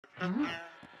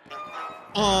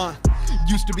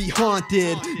Used to be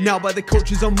haunted, now by the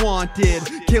coaches I'm wanted.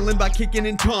 Killing by kicking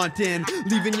and taunting,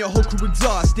 leaving your whole crew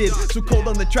exhausted. So cold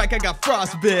on the track I got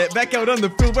frostbit, back out on the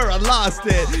field where I lost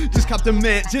it. Just copped a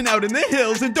mansion out in the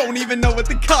hills and don't even know what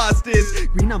the cost is.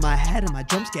 Green on my head and my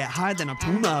jumps get higher than a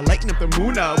puma. Lighting up the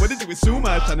moon up, what is it with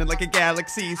Suma? Shining like a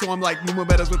galaxy, so I'm like MooMoo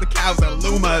Meadows with the cows and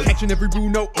Lumas. Catching every boo,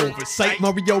 no oversight,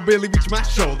 Mario barely reach my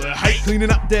shoulder height.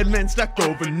 Cleaning up dead men stuck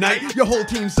overnight, your whole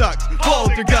team sucks,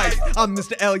 poltergeist. I'm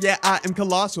Mr. L, yeah I am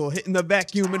colossal, hitting the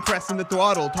vacuum and pressing the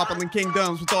throttle, toppling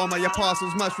kingdoms with all my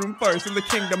apostles. Mushroom first in the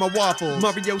kingdom of waffles.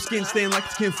 Mario skin stained like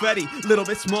it's confetti, little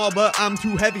bit small but I'm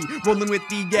too heavy. Rolling with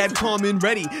the gad calm and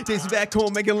ready, days back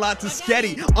home making lots of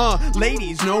sketty.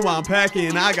 Ladies know I'm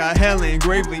packing, I got Helen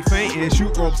gravely fainting.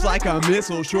 Shoot ropes like a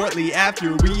missile shortly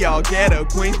after we all get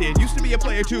acquainted. Used to be a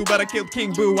player too, but I killed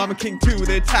King Boo, I'm a king too,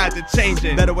 the tides are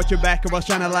changing. Better watch your back or I'll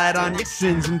shine a light on your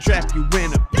sins and trap you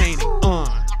in a painting.